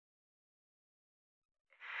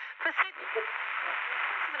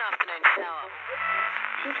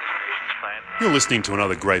You're listening to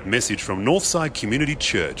another great message from Northside Community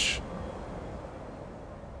Church.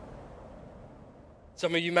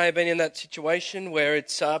 Some of you may have been in that situation where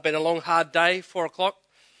it's been a long, hard day, 4 o'clock.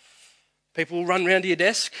 People will run round to your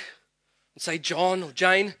desk and say, John or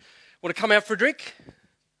Jane, want to come out for a drink?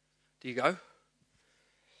 Do you go?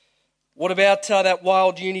 What about that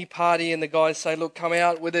wild uni party and the guys say, look, come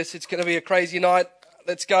out with us, it's going to be a crazy night,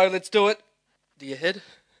 let's go, let's do it? Do you head?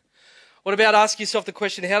 What about asking yourself the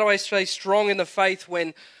question, how do I stay strong in the faith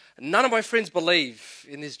when none of my friends believe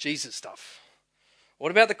in this Jesus stuff?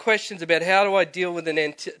 What about the questions about how do I deal with an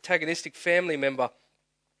antagonistic family member?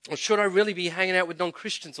 Or should I really be hanging out with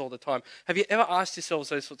non-Christians all the time? Have you ever asked yourselves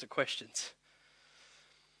those sorts of questions?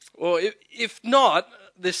 Well, if not,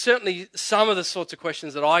 there's certainly some of the sorts of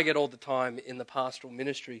questions that I get all the time in the pastoral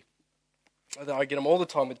ministry. I get them all the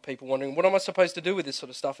time with people wondering, what am I supposed to do with this sort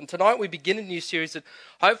of stuff? And tonight we begin a new series that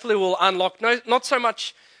hopefully will unlock not so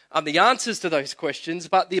much the answers to those questions,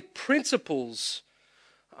 but the principles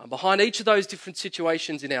behind each of those different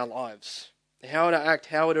situations in our lives. How to act,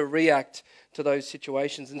 how to react to those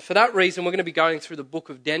situations. And for that reason, we're going to be going through the book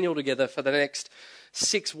of Daniel together for the next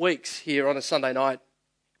 6 weeks here on a Sunday night.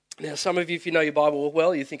 Now, some of you, if you know your Bible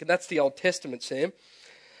well, you're thinking, that's the Old Testament, Sam.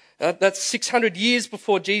 That's 600 years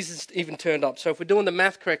before Jesus even turned up. So if we're doing the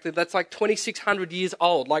math correctly, that's like 2,600 years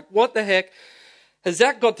old. Like, what the heck has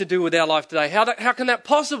that got to do with our life today? How can that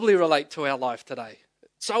possibly relate to our life today?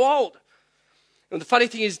 It's so old. And the funny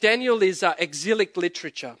thing is, Daniel is exilic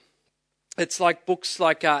literature. It's like books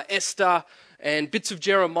like Esther and bits of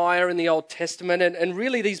Jeremiah in the Old Testament. And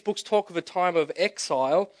really, these books talk of a time of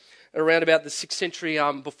exile around about the 6th century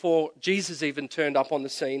before Jesus even turned up on the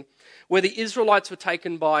scene, where the Israelites were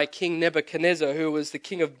taken by King Nebuchadnezzar, who was the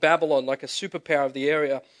king of Babylon, like a superpower of the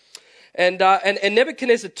area. And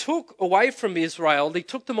Nebuchadnezzar took away from Israel, he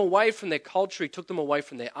took them away from their culture, he took them away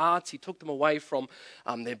from their arts, he took them away from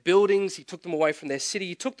their buildings, he took them away from their city,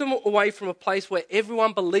 he took them away from a place where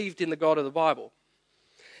everyone believed in the God of the Bible.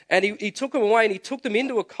 And he took them away and he took them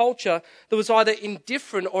into a culture that was either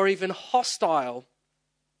indifferent or even hostile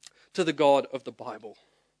to the God of the Bible.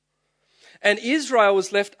 And Israel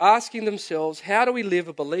was left asking themselves, how do we live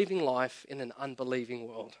a believing life in an unbelieving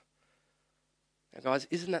world? Now guys,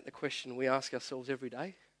 isn't that the question we ask ourselves every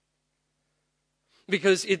day?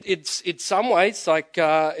 Because it's in some ways like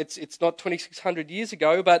it's not 2,600 years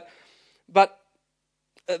ago, but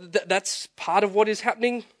that's part of what is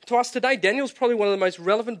happening to us today. Daniel's probably one of the most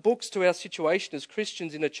relevant books to our situation as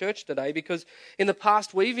Christians in the church today, because in the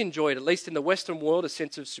past we've enjoyed, at least in the Western world, a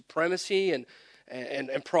sense of supremacy and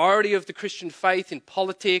priority of the Christian faith in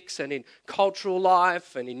politics and in cultural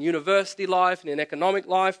life and in university life and in economic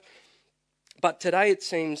life. But today it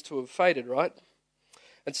seems to have faded, right?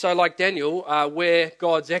 And so like Daniel, we're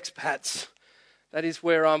God's expats. That is,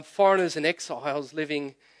 we're foreigners and exiles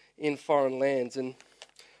living in foreign lands. And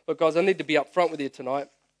look, guys, I need to be up front with you tonight.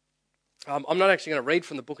 I'm not actually going to read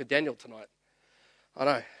from the book of Daniel tonight. I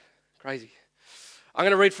know, crazy. I'm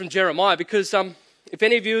going to read from Jeremiah because if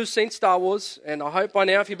any of you have seen Star Wars, and I hope by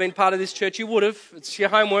now if you've been part of this church you would have, it's your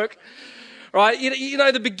homework, right? You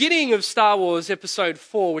know, the beginning of Star Wars Episode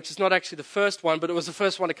 4, which is not actually the first one, but it was the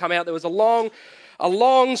first one to come out, there was a long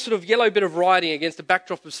sort of yellow bit of writing against the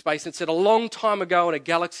backdrop of space. It said a long time ago in a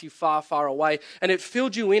galaxy far, far away, and it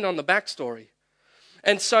filled you in on the backstory.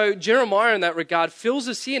 And so Jeremiah in that regard fills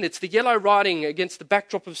us in. It's the yellow writing against the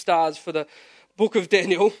backdrop of stars for the book of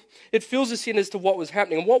Daniel. It fills us in as to what was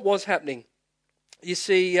happening. And what was happening? You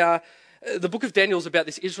see, the book of Daniel is about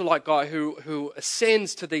this Israelite guy who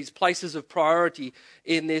ascends to these places of priority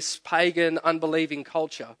in this pagan, unbelieving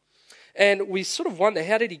culture. And we sort of wonder,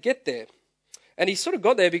 how did he get there? And he sort of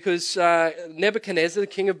got there because Nebuchadnezzar, the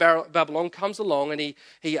king of Babylon, comes along and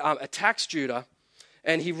he attacks Judah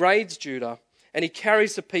and he raids Judah. And he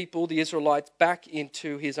carries the people, the Israelites, back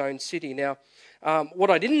into his own city. Now, what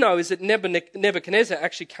I didn't know is that Nebuchadnezzar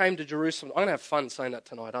actually came to Jerusalem. I'm going to have fun saying that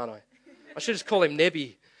tonight, aren't I? I should just call him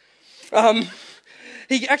Nebi.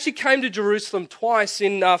 He actually came to Jerusalem twice.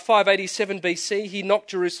 In 587 BC, he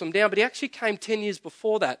knocked Jerusalem down, but he actually came 10 years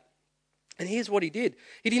before that. And here's what he did.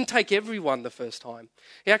 He didn't take everyone the first time.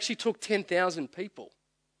 He actually took 10,000 people.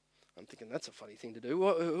 I'm thinking, that's a funny thing to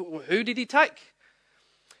do. Who did he take?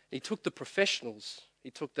 He took the professionals.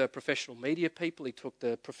 He took the professional media people. He took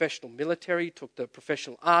the professional military. He took the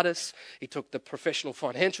professional artists. He took the professional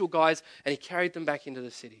financial guys, and he carried them back into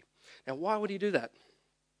the city. Now, why would he do that?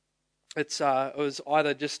 It was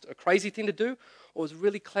either just a crazy thing to do, or it was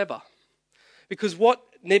really clever. Because what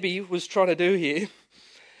Nebi was trying to do here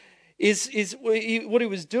what he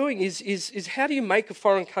was doing is how do you make a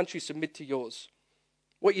foreign country submit to yours?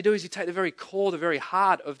 What you do is you take the very core, the very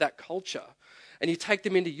heart of that culture, and you take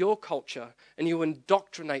them into your culture, and you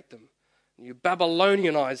indoctrinate them, and you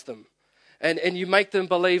Babylonianize them, and you make them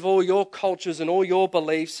believe all your cultures and all your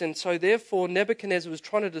beliefs. And so therefore Nebuchadnezzar was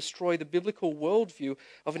trying to destroy the biblical worldview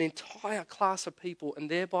of an entire class of people, and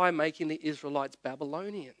thereby making the Israelites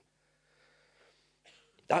Babylonian.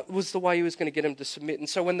 That was the way he was going to get them to submit. And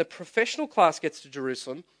so when the professional class gets to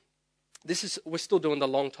Jerusalem, we're still doing the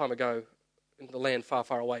long time ago in the land far,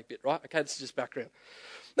 far away bit, right? Okay, this is just background.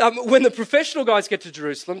 When the professional guys get to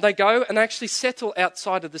Jerusalem, they go and actually settle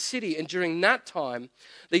outside of the city. And during that time,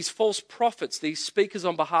 these false prophets, these speakers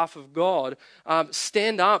on behalf of God,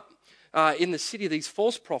 stand up in the city, these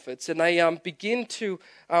false prophets, and they begin to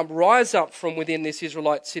rise up from within this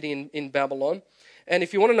Israelite city in Babylon. And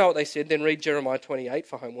if you want to know what they said, then read Jeremiah 28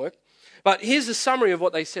 for homework. But here's a summary of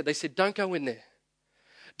what they said. They said, don't go in there.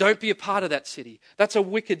 Don't be a part of that city. That's a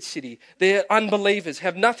wicked city. They're unbelievers.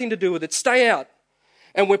 Have nothing to do with it. Stay out.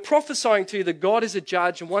 And we're prophesying to you that God is a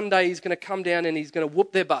judge, and one day he's going to come down and he's going to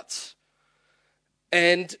whoop their butts.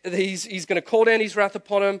 And he's going to call down his wrath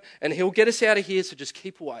upon them, and he'll get us out of here, so just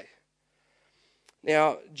keep away.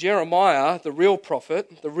 Now, Jeremiah, the real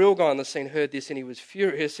prophet, the real guy on the scene, heard this, and he was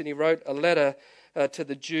furious, and he wrote a letter to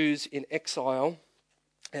the Jews in exile.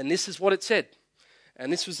 And this is what it said.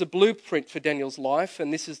 And this was the blueprint for Daniel's life,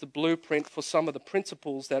 and this is the blueprint for some of the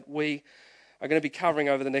principles that we are going to be covering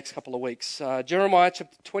over the next couple of weeks. Jeremiah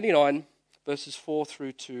chapter 29, verses 4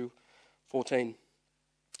 through to 14.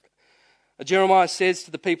 Jeremiah says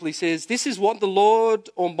to the people, he says, "This is what the Lord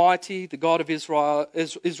Almighty, the God of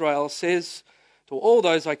Israel says to all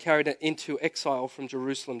those I carried into exile from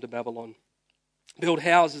Jerusalem to Babylon. Build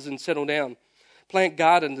houses and settle down. Plant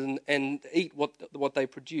gardens and eat what they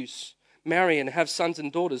produce. Marry and have sons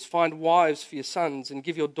and daughters. Find wives for your sons and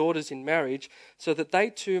give your daughters in marriage so that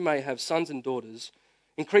they too may have sons and daughters.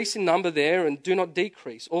 Increase in number there and do not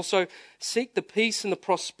decrease. Also seek the peace and the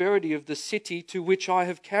prosperity of the city to which I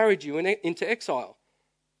have carried you into exile.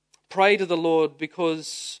 Pray to the Lord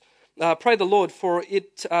because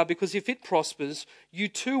if it prospers, you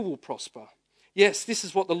too will prosper. Yes, this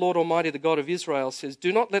is what the Lord Almighty, the God of Israel, says.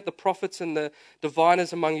 Do not let the prophets and the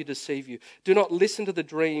diviners among you deceive you. Do not listen to the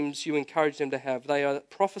dreams you encourage them to have. They are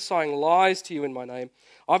prophesying lies to you in my name.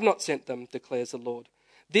 I've not sent them, declares the Lord.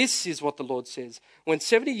 This is what the Lord says. When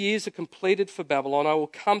 70 years are completed for Babylon, I will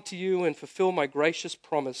come to you and fulfill my gracious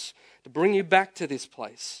promise to bring you back to this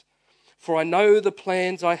place. For I know the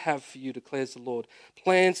plans I have for you, declares the Lord.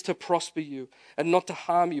 Plans to prosper you and not to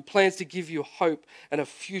harm you. Plans to give you hope and a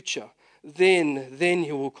future. Then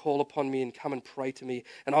you will call upon me and come and pray to me,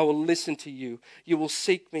 and I will listen to you. You will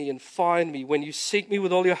seek me and find me. When you seek me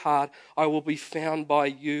with all your heart, I will be found by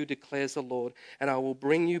you, declares the Lord, and I will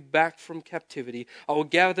bring you back from captivity. I will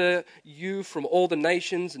gather you from all the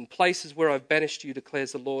nations and places where I've banished you,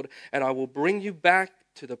 declares the Lord, and I will bring you back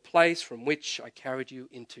to the place from which I carried you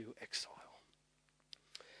into exile."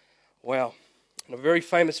 Wow. And a very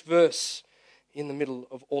famous verse in the middle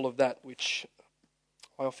of all of that, which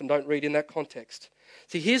I often don't read in that context.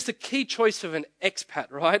 See, here's the key choice of an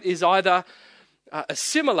expat, right? Is either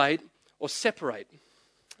assimilate or separate.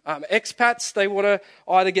 Expats, they want to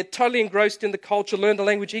either get totally engrossed in the culture, learn the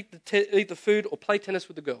language, eat the food, or play tennis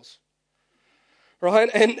with the girls.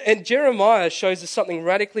 Right? And Jeremiah shows us something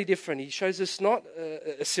radically different. He shows us not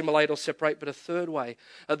assimilate or separate, but a third way.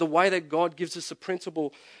 The way that God gives us a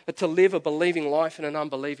principle to live a believing life in an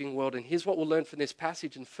unbelieving world. And here's what we'll learn from this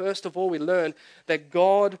passage. And first of all, we learn that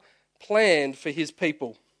God planned for his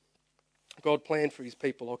people. God planned for his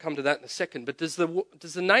people. I'll come to that in a second. But does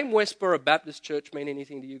the name Westboro Baptist Church mean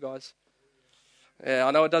anything to you guys? Yeah,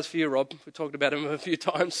 I know it does for you, Rob. We've talked about him a few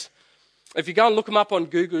times. If you go and look them up on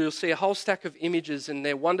Google, you'll see a whole stack of images, and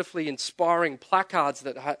they're wonderfully inspiring placards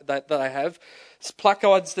that I have. It's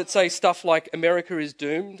placards that say stuff like "America is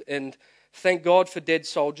doomed," and "Thank God for dead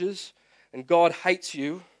soldiers," and "God hates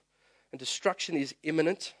you," and "Destruction is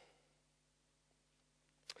imminent."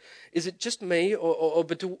 Is it just me,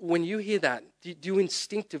 when you hear that, do you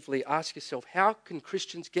instinctively ask yourself, how can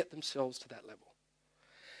Christians get themselves to that level?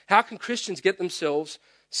 How can Christians get themselves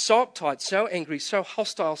so uptight, so angry, so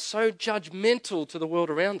hostile, so judgmental to the world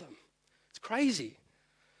around them? It's crazy.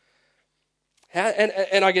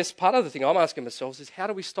 And I guess part of the thing I'm asking myself is, how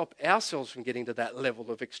do we stop ourselves from getting to that level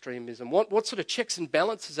of extremism? What sort of checks and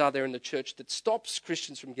balances are there in the church that stops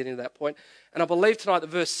Christians from getting to that point? And I believe tonight that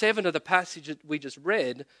verse 7 of the passage that we just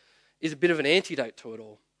read is a bit of an antidote to it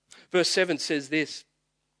all. Verse 7 says this.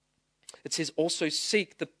 It says, "Also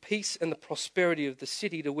seek the peace and the prosperity of the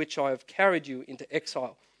city to which I have carried you into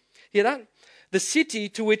exile. Hear that? The city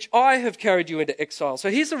to which I have carried you into exile. So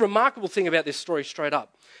here's the remarkable thing about this story straight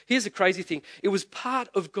up. Here's the crazy thing. It was part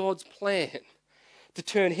of God's plan to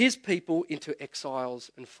turn his people into exiles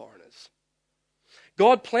and foreigners.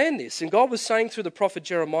 God planned this, and God was saying through the prophet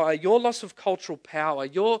Jeremiah, your loss of cultural power,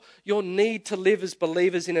 your need to live as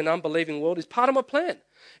believers in an unbelieving world is part of my plan.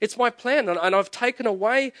 It's my plan, and I've taken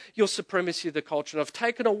away your supremacy of the culture, and I've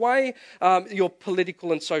taken away your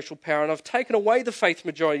political and social power, and I've taken away the faith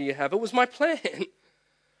majority you have. It was my plan.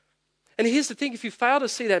 And here's the thing, if you fail to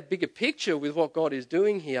see that bigger picture with what God is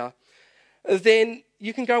doing here, then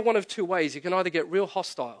you can go one of two ways. You can either get real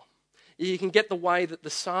hostile. You can get the way that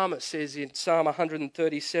the psalmist says in Psalm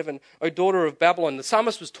 137, O daughter of Babylon. The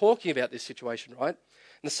psalmist was talking about this situation, right?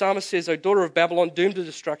 And the psalmist says, O daughter of Babylon, doomed to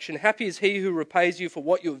destruction, happy is he who repays you for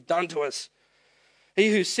what you have done to us.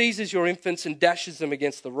 He who seizes your infants and dashes them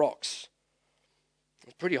against the rocks.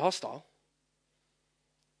 It's pretty hostile.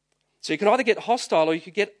 So you can either get hostile or you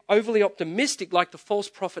could get overly optimistic like the false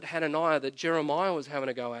prophet Hananiah that Jeremiah was having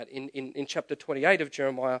a go at in chapter 28 of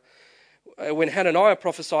Jeremiah. When Hananiah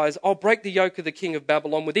prophesies, I'll break the yoke of the king of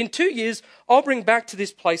Babylon. Within 2 years, I'll bring back to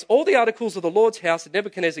this place all the articles of the Lord's house that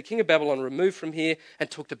Nebuchadnezzar, king of Babylon, removed from here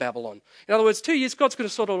and took to Babylon. In other words, 2 years, God's going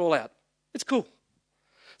to sort it all out. It's cool.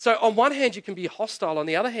 So on one hand, you can be hostile. On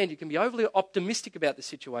the other hand, you can be overly optimistic about the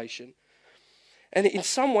situation. And in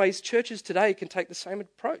some ways, churches today can take the same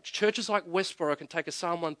approach. Churches like Westboro can take a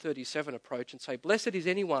Psalm 137 approach and say, blessed is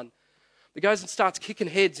anyone that goes and starts kicking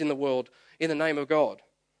heads in the world in the name of God.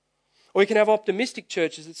 Or you can have optimistic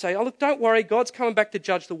churches that say, oh, look, don't worry, God's coming back to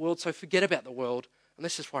judge the world, so forget about the world and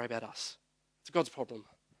let's just worry about us. It's God's problem.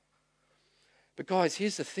 But guys,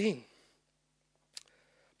 here's the thing.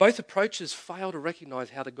 Both approaches fail to recognize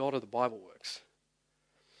how the God of the Bible works.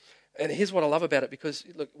 And here's what I love about it, because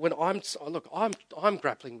look, when I'm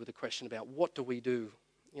grappling with the question about what do we do,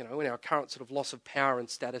 in our current sort of loss of power and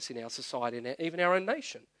status in our society and even our own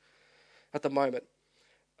nation at the moment.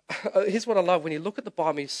 Here's what I love. When you look at the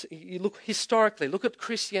Bible, you look historically, look at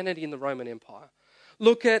Christianity in the Roman Empire.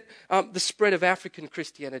 Look at the spread of African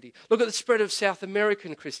Christianity. Look at the spread of South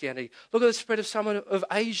American Christianity. Look at the spread of some of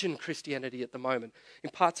Asian Christianity at the moment in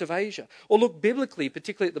parts of Asia. Or look biblically,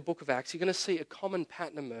 particularly at the book of Acts, you're going to see a common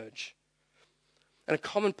pattern emerge. And a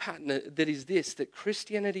common pattern that is this, that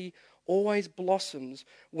Christianity always blossoms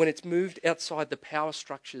when it's moved outside the power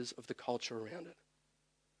structures of the culture around it.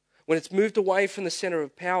 When it's moved away from the center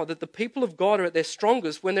of power, that the people of God are at their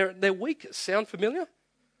strongest when they're at their weakest. Sound familiar?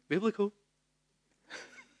 Biblical.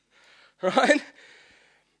 Right?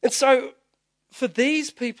 And so, for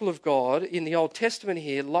these people of God in the Old Testament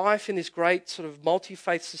here, life in this great sort of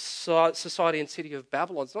multi-faith society and city of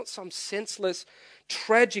Babylon, it's not some senseless,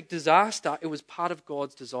 tragic disaster. It was part of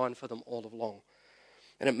God's design for them all along.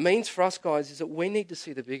 And it means for us, guys, is that we need to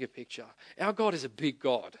see the bigger picture. Our God is a big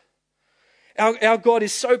God. Our God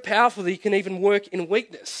is so powerful that he can even work in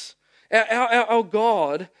weakness. Our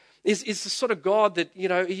God is the sort of God that,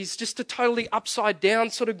 he's just a totally upside down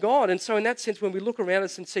sort of God. And so in that sense, when we look around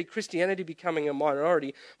us and see Christianity becoming a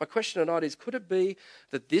minority, my question tonight is, could it be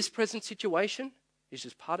that this present situation is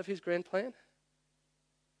just part of his grand plan?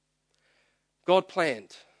 God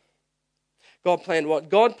planned. God planned what?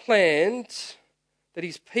 God planned that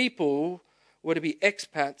his people were to be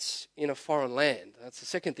expats in a foreign land. That's the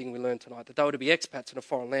second thing we learned tonight, that they were to be expats in a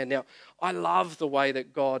foreign land. Now, I love the way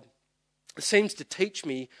that God seems to teach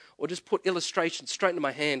me or just put illustrations straight into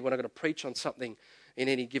my hand when I'm going to preach on something in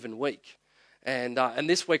any given week. And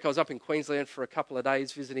this week I was up in Queensland for a couple of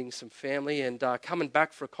days visiting some family, and coming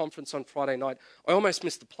back for a conference on Friday night, I almost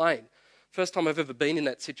missed the plane. First time I've ever been in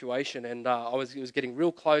that situation, and it was getting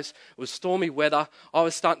real close. It was stormy weather. I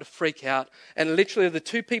was starting to freak out, and literally the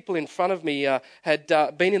two people in front of me had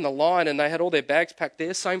been in the line, and they had all their bags packed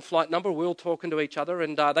there, same flight number. We were all talking to each other,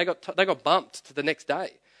 and they got bumped to the next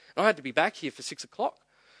day. And I had to be back here for 6 o'clock.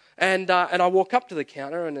 And I walk up to the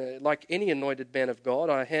counter, and like any anointed man of God,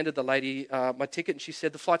 I handed the lady my ticket, and she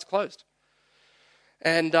said, the flight's closed.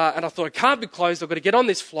 And I thought, it can't be closed. I've got to get on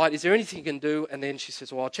this flight. Is there anything you can do? And then she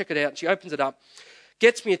says, well, I'll check it out. And she opens it up,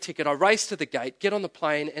 gets me a ticket. I race to the gate, get on the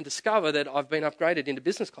plane, and discover that I've been upgraded into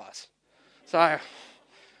business class. So,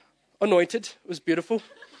 anointed. It was beautiful.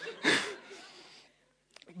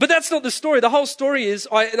 But that's not the story. The whole story is,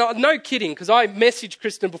 no kidding, because I messaged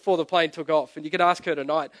Kristen before the plane took off, and you can ask her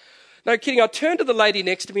tonight. No kidding. I turned to the lady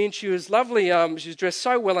next to me, and she was lovely. She was dressed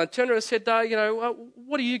so well. I turned to her and said,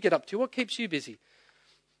 what do you get up to? What keeps you busy?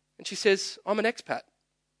 And she says, I'm an expat.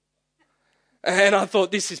 And I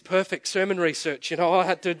thought, this is perfect sermon research. I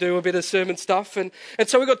had to do a bit of sermon stuff. And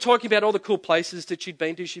so we got talking about all the cool places that she'd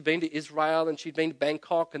been to. She'd been to Israel, and she'd been to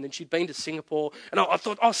Bangkok, and then she'd been to Singapore. And I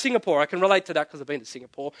thought, Singapore, I can relate to that because I've been to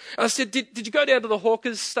Singapore. And I said, did you go down to the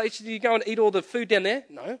Hawkers station? Did you go and eat all the food down there?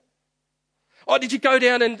 No. Oh, did you go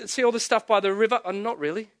down and see all the stuff by the river? Oh, not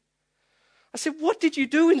really. I said, what did you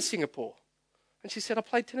do in Singapore? And she said, I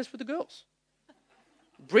played tennis with the girls.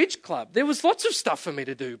 Bridge club. There was lots of stuff for me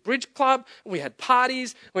to do. Bridge club. We had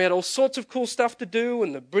parties. We had all sorts of cool stuff to do.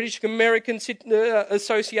 And the British American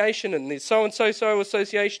Association and the so-and-so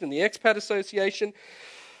association and the Expat Association.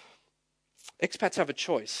 Expats have a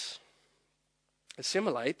choice.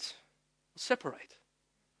 Assimilate or separate.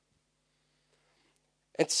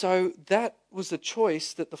 And so that was the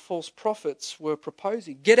choice that the false prophets were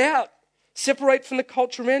proposing. Get out. Separate from the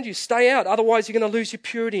culture around you. Stay out. Otherwise, you're going to lose your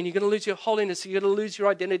purity and you're going to lose your holiness. You're going to lose your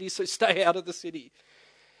identity. So stay out of the city.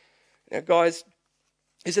 Now, guys,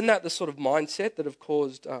 isn't that the sort of mindset that have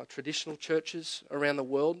caused traditional churches around the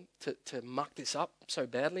world to muck this up so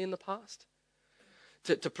badly in the past?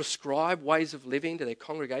 To prescribe ways of living to their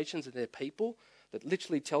congregations and their people that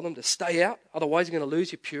literally tell them to stay out. Otherwise, you're going to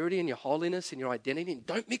lose your purity and your holiness and your identity. And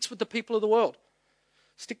don't mix with the people of the world.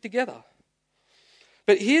 Stick together.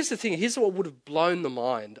 But here's the thing. Here's what would have blown the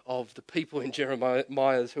mind of the people in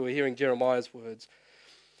Jeremiah's who were hearing Jeremiah's words.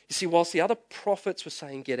 You see, whilst the other prophets were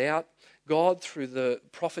saying get out, God through the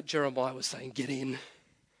prophet Jeremiah was saying get in.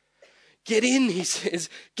 Get in, he says.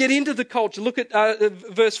 Get into the culture. Look at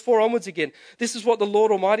verse 4 onwards again. This is what the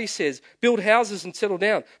Lord Almighty says. Build houses and settle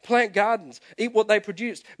down. Plant gardens. Eat what they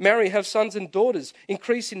produce. Marry, have sons and daughters.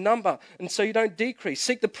 Increase in number, and so you don't decrease.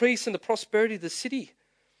 Seek the peace and the prosperity of the city.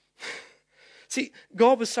 See,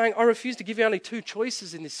 God was saying, I refuse to give you only two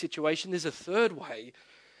choices in this situation. There's a third way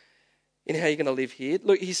in how you're going to live here.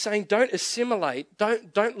 Look, he's saying don't assimilate.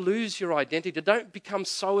 Don't lose your identity. Don't become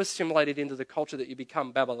so assimilated into the culture that you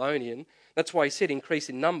become Babylonian. That's why he said increase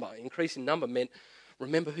in number. Increase in number meant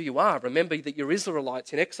remember who you are. Remember that you're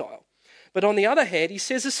Israelites in exile. But on the other hand, he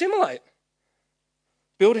says assimilate.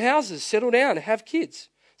 Build houses, settle down, have kids.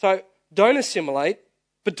 So don't assimilate,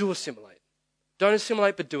 but do assimilate. Don't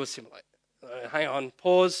assimilate, but do assimilate. Hang on,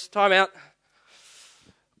 pause, time out.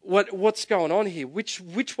 What's going on here? Which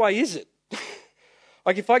way is it?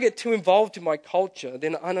 Like if I get too involved in my culture,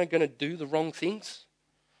 then aren't I going to do the wrong things?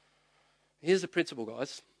 Here's the principle,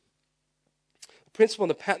 guys. The principle and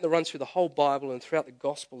the pattern that runs through the whole Bible and throughout the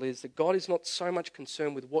gospel is that God is not so much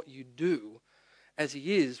concerned with what you do as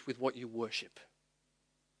he is with what you worship.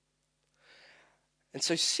 And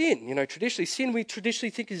so sin, we traditionally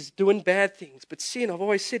think is doing bad things. But sin, I've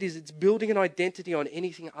always said, is it's building an identity on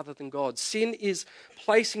anything other than God. Sin is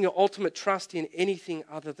placing your ultimate trust in anything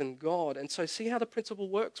other than God. And so see how the principle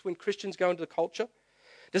works when Christians go into the culture?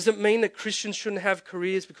 Does it mean that Christians shouldn't have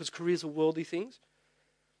careers because careers are worldly things?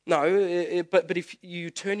 No, but if you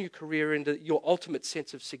turn your career into your ultimate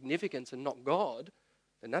sense of significance and not God,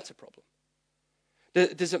 then that's a problem.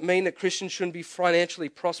 Does it mean that Christians shouldn't be financially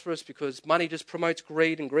prosperous because money just promotes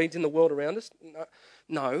greed and greed's in the world around us?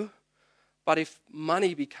 No. But if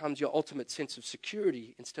money becomes your ultimate sense of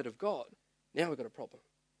security instead of God, now we've got a problem.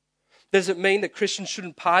 Does it mean that Christians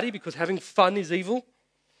shouldn't party because having fun is evil?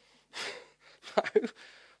 No.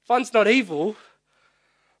 Fun's not evil.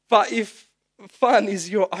 But if fun is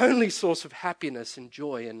your only source of happiness and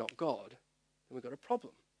joy and not God, then we've got a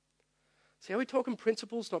problem. See how we're talking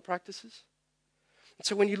principles, not practices?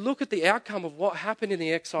 So when you look at the outcome of what happened in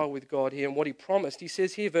the exile with God here and what he promised, he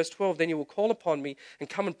says here, verse 12, then you will call upon me and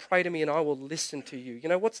come and pray to me and I will listen to you.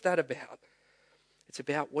 What's that about? It's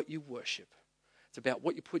about what you worship. It's about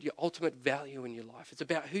what you put your ultimate value in your life. It's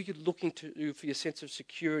about who you're looking to for your sense of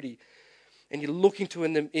security and you're looking to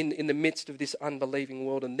in the midst of this unbelieving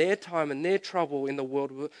world and their time and their trouble in the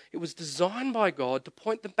world. It was designed by God to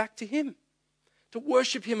point them back to him, to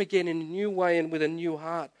worship him again in a new way and with a new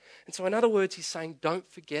heart. And so in other words, he's saying, don't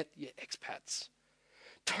forget your expats.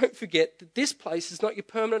 Don't forget that this place is not your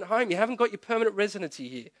permanent home. You haven't got your permanent residency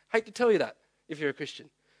here. Hate to tell you that if you're a Christian.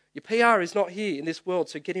 Your PR is not here in this world,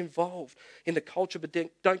 so get involved in the culture, but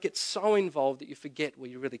don't get so involved that you forget where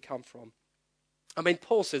you really come from. I mean,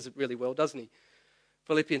 Paul says it really well, doesn't he?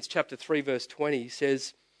 Philippians chapter 3, verse 20, he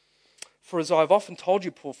says, for as I've often told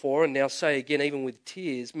you before, and now say again even with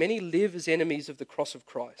tears, many live as enemies of the cross of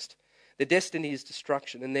Christ. Their destiny is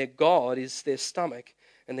destruction, and their God is their stomach,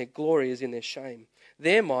 and their glory is in their shame.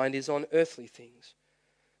 Their mind is on earthly things,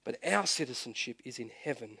 but our citizenship is in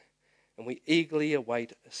heaven, and we eagerly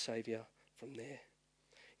await a Saviour from there.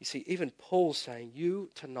 You see, even Paul's saying, you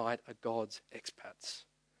tonight are God's expats.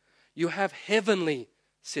 You have heavenly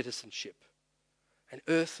citizenship and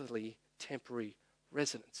earthly temporary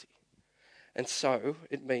residency. And so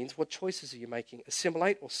it means, what choices are you making?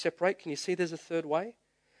 Assimilate or separate? Can you see there's a third way?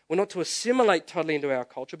 We're not to assimilate totally into our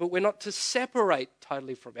culture, but we're not to separate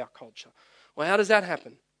totally from our culture. Well, how does that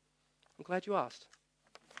happen? I'm glad you asked.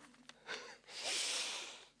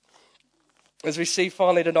 As we see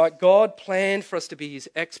finally tonight, God planned for us to be his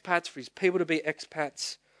expats, for his people to be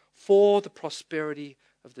expats, for the prosperity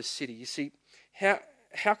of the city. You see,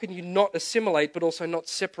 how can you not assimilate but also not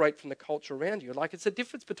separate from the culture around you? Like, it's a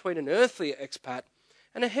difference between an earthly expat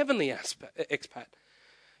and a heavenly expat.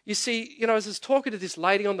 You see, as I was talking to this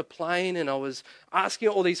lady on the plane and I was asking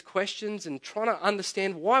her all these questions and trying to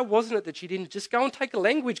understand why wasn't it that she didn't just go and take a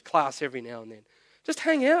language class every now and then. Just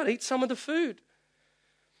hang out, eat some of the food.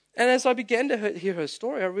 And as I began to hear her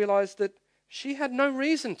story, I realized that she had no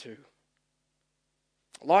reason to.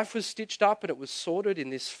 Life was stitched up and it was sorted in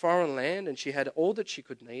this foreign land, and she had all that she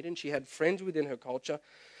could need, and she had friends within her culture.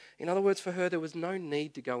 In other words, for her, there was no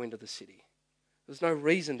need to go into the city. There was no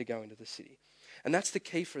reason to go into the city. And that's the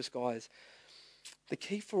key for us, guys. The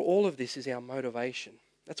key for all of this is our motivation.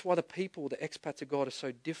 That's why the people, the expats of God, are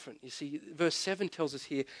so different. You see, verse 7 tells us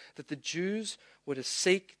here that the Jews were to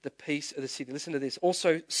seek the peace of the city. Listen to this.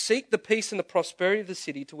 Also, seek the peace and the prosperity of the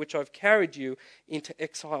city to which I've carried you into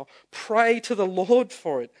exile. Pray to the Lord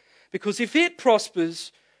for it, because if it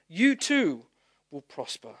prospers, you too will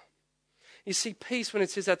prosper. You see, peace, when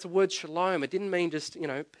it says that's the word shalom, it didn't mean just,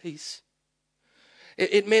 peace.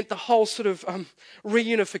 It meant the whole sort of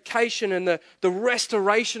reunification and the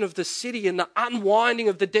restoration of the city and the unwinding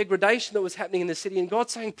of the degradation that was happening in the city. And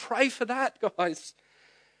God's saying, pray for that, guys.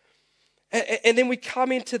 And then we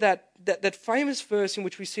come into that famous verse in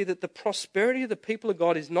which we see that the prosperity of the people of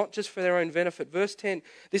God is not just for their own benefit. Verse 10,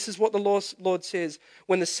 this is what the Lord says: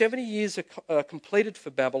 when the 70 years are completed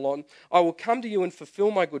for Babylon, I will come to you and fulfill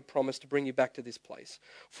my good promise to bring you back to this place.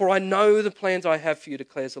 For I know the plans I have for you,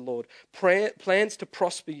 declares the Lord. Plans to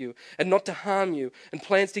prosper you and not to harm you, and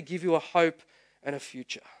plans to give you a hope and a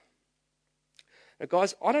future. Now,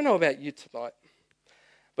 guys, I don't know about you tonight,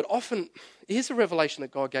 but often, here's a revelation that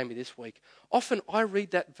God gave me this week. Often I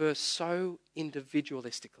read that verse so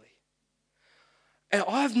individualistically. And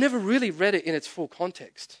I've never really read it in its full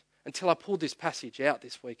context until I pulled this passage out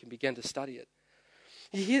this week and began to study it.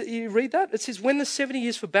 You read that? It says, when the 70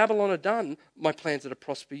 years for Babylon are done, my plans are to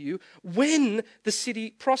prosper you. When the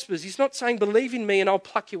city prospers. He's not saying believe in me and I'll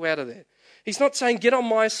pluck you out of there. He's not saying get on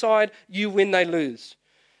my side, you win, they lose.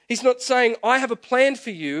 He's not saying I have a plan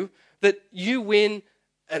for you that you win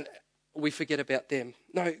and we forget about them.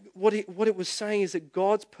 No, what it was saying is that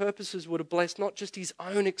God's purposes were to bless not just his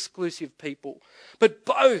own exclusive people, but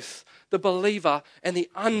both the believer and the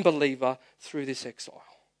unbeliever through this exile.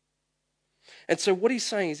 And so what he's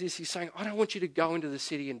saying is this: he's saying, I don't want you to go into the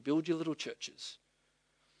city and build your little churches.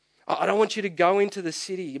 I don't want you to go into the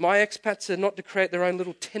city. My expats are not to create their own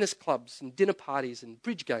little tennis clubs and dinner parties and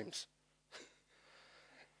bridge games.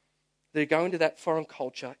 They go into that foreign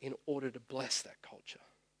culture in order to bless that culture.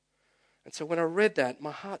 And so when I read that,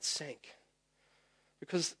 my heart sank.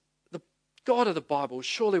 Because the God of the Bible,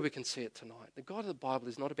 surely we can see it tonight, the God of the Bible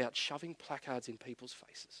is not about shoving placards in people's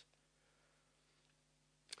faces.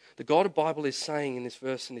 The God of the Bible is saying in this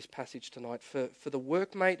verse, in this passage tonight, for the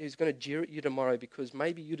workmate who's going to jeer at you tomorrow because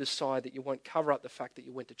maybe you decide that you won't cover up the fact that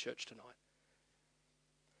you went to church tonight.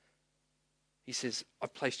 He says,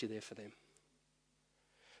 I've placed you there for them.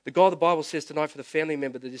 The God of the Bible says tonight for the family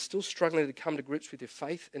member that is still struggling to come to grips with their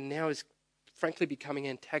faith and now is frankly becoming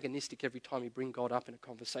antagonistic every time you bring God up in a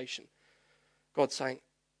conversation. God's saying,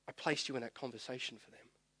 I placed you in that conversation for them.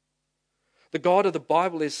 The God of the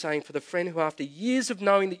Bible is saying for the friend who after years of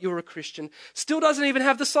knowing that you're a Christian still doesn't even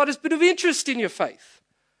have the slightest bit of interest in your faith.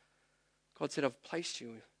 God said, I've placed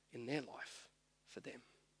you in their life for them.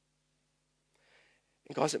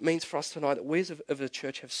 And guys, it means for us tonight that we as a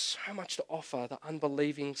church have so much to offer the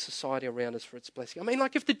unbelieving society around us for its blessing. I mean,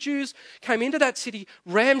 like if the Jews came into that city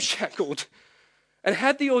ramshackled and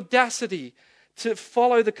had the audacity to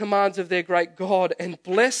follow the commands of their great God and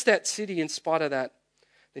bless that city in spite of that,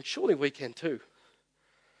 then surely we can too.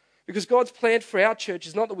 Because God's plan for our church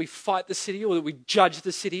is not that we fight the city or that we judge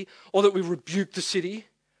the city or that we rebuke the city,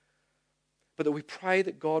 but that we pray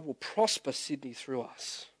that God will prosper Sydney through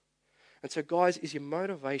us. And so, guys, is your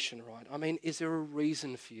motivation right? I mean, is there a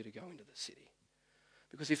reason for you to go into the city?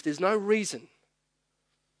 Because if there's no reason,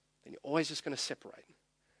 then you're always just going to separate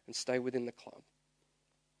and stay within the club.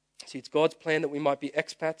 See, it's God's plan that we might be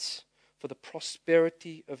expats for the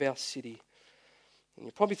prosperity of our city. And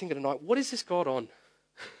you're probably thinking tonight, what is this God on?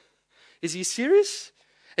 Is he serious?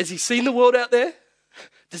 Has he seen the world out there?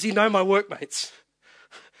 Does he know my workmates?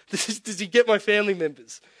 Does he get my family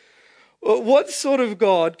members? What sort of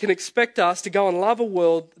God can expect us to go and love a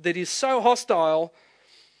world that is so hostile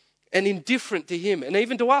and indifferent to him, and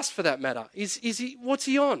even to us for that matter? What's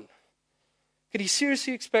he on? Can he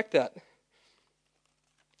seriously expect that?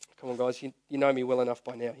 Come on, guys, you know me well enough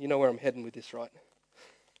by now. You know where I'm heading with this, right?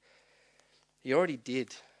 He already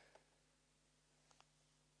did.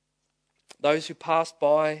 Those who passed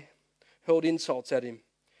by hurled insults at him,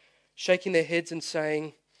 shaking their heads and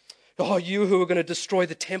saying, "Oh, you who are going to destroy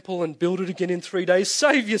the temple and build it again in 3 days,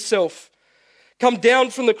 save yourself. Come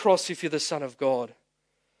down from the cross if you're the Son of God."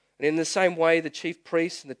 And in the same way, the chief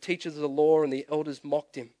priests and the teachers of the law and the elders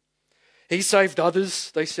mocked him. "He saved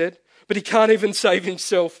others," they said, "but he can't even save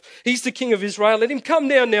himself. He's the King of Israel. Let him come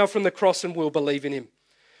down now from the cross and we'll believe in him.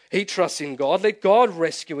 He trusts in God. Let God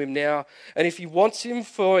rescue him now. And if he wants him,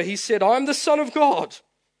 for he said, 'I'm the Son of God.'"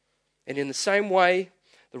 And in the same way,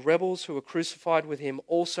 the rebels who were crucified with him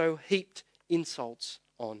also heaped insults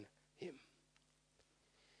on him.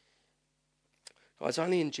 Guys,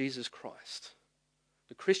 only in Jesus Christ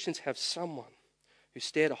do Christians have someone who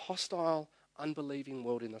stared a hostile, unbelieving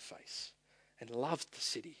world in the face and loved the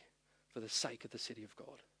city for the sake of the city of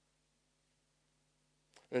God.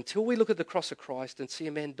 And until we look at the cross of Christ and see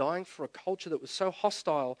a man dying for a culture that was so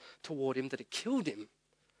hostile toward him that it killed him,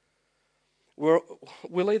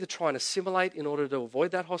 we'll either try and assimilate in order to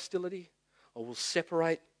avoid that hostility, or we'll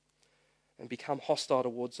separate and become hostile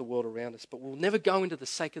towards the world around us. But we'll never go into the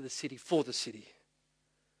sake of the city for the city.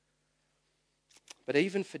 But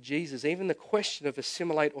even for Jesus, even the question of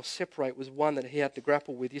assimilate or separate was one that he had to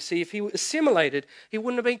grapple with. You see, if he assimilated, he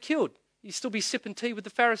wouldn't have been killed. He'd still be sipping tea with the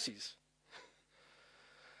Pharisees.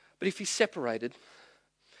 But if he separated,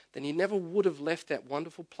 then he never would have left that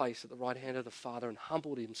wonderful place at the right hand of the Father and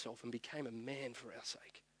humbled himself and became a man for our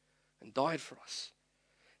sake and died for us.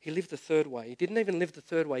 He lived the third way. He didn't even live the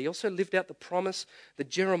third way. He also lived out the promise that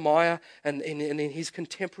Jeremiah and his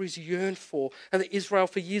contemporaries yearned for, and that Israel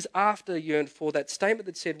for years after yearned for. That statement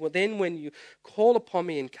that said, "Well, then when you call upon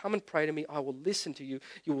me and come and pray to me, I will listen to you.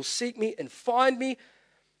 You will seek me and find me.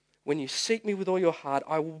 When you seek me with all your heart,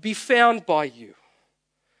 I will be found by you."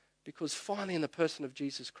 Because finally, in the person of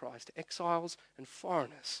Jesus Christ, exiles and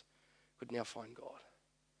foreigners could now find God.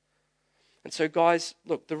 And so, guys,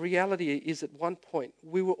 look, the reality is at one point,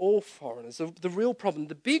 we were all foreigners. The real problem,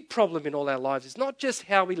 the big problem in all our lives is not just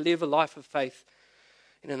how we live a life of faith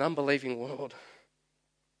in an unbelieving world,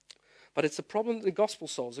 but it's the problem that the gospel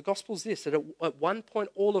solves. The gospel is this, that at one point,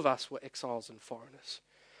 all of us were exiles and foreigners.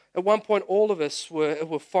 At one point, all of us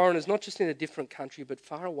were foreigners, not just in a different country, but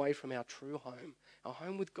far away from our true home, our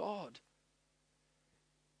home with God.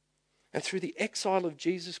 And through the exile of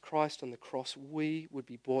Jesus Christ on the cross, we would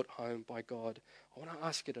be brought home by God. I want to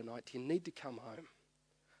ask you tonight, do you need to come home?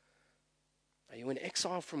 Are you in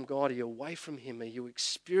exile from God? Are you away from him? Are you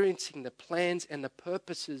experiencing the plans and the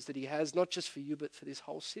purposes that he has, not just for you, but for this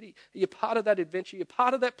whole city? Are you part of that adventure? You're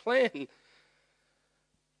part of that plan.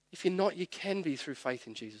 If you're not, you can be through faith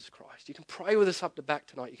in Jesus Christ. You can pray with us up the back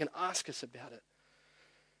tonight. You can ask us about it.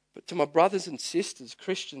 But to my brothers and sisters,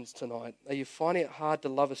 Christians tonight, are you finding it hard to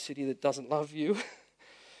love a city that doesn't love you?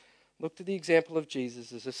 Look to the example of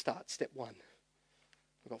Jesus as a start, step one.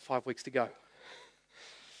 We've got 5 weeks to go.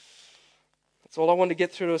 That's all I want to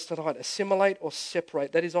get through to us tonight. Assimilate or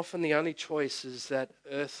separate. That is often the only choices that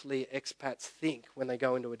earthly expats think when they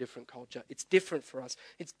go into a different culture. It's different for us.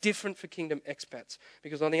 It's different for kingdom expats.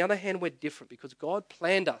 Because on the other hand, we're different. Because God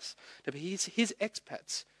planned us to be his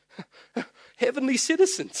expats. Heavenly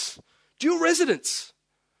citizens, dual residents,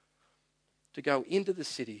 to go into the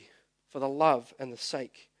city for the love and the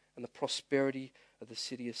sake and the prosperity of the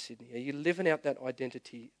city of Sydney. Are you living out that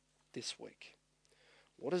identity this week?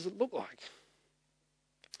 What does it look like?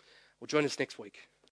 Well, join us next week.